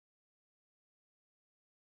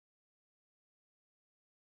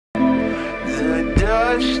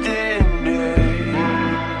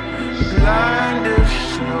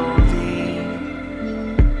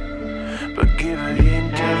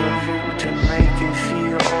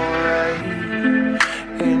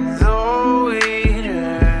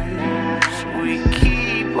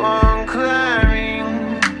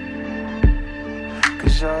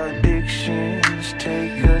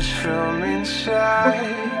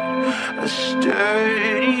A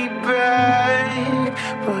sturdy back,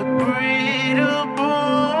 but brittle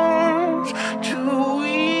bones, too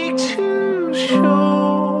weak to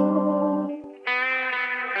show.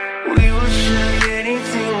 We will say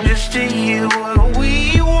anything just to hear what we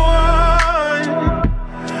want,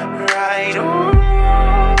 right or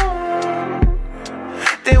wrong.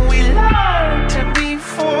 Then we learn to be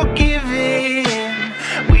forgiving.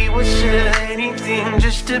 We would sell anything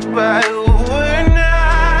just to buy who we're not.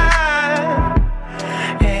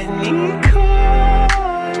 Any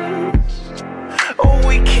cost. Oh,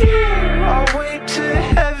 we care our way to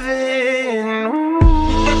heaven.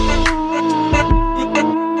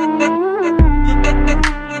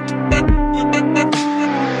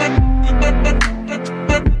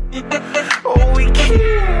 Oh, we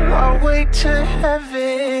care our way to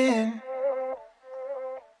heaven.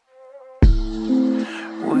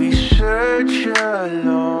 We search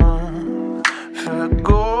alone for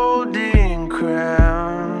golden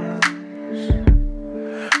crowns,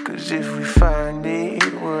 'cause if we find it,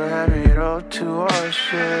 we'll have it all to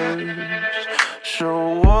ourselves. So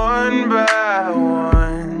one by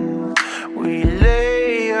one, we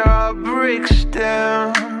lay our bricks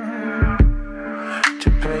down to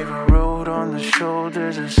pave a road on the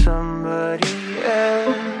shoulders of somebody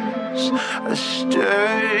else. A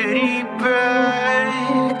sturdy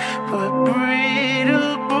back, but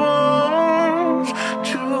brittle bones,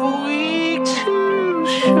 too weak to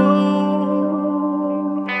show.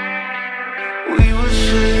 We will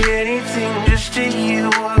say anything just to hear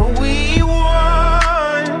what we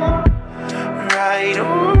want, right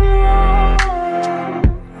or wrong.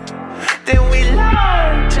 Then we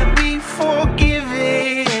learn to be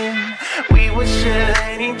forgiving. We would sell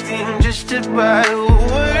anything just to buy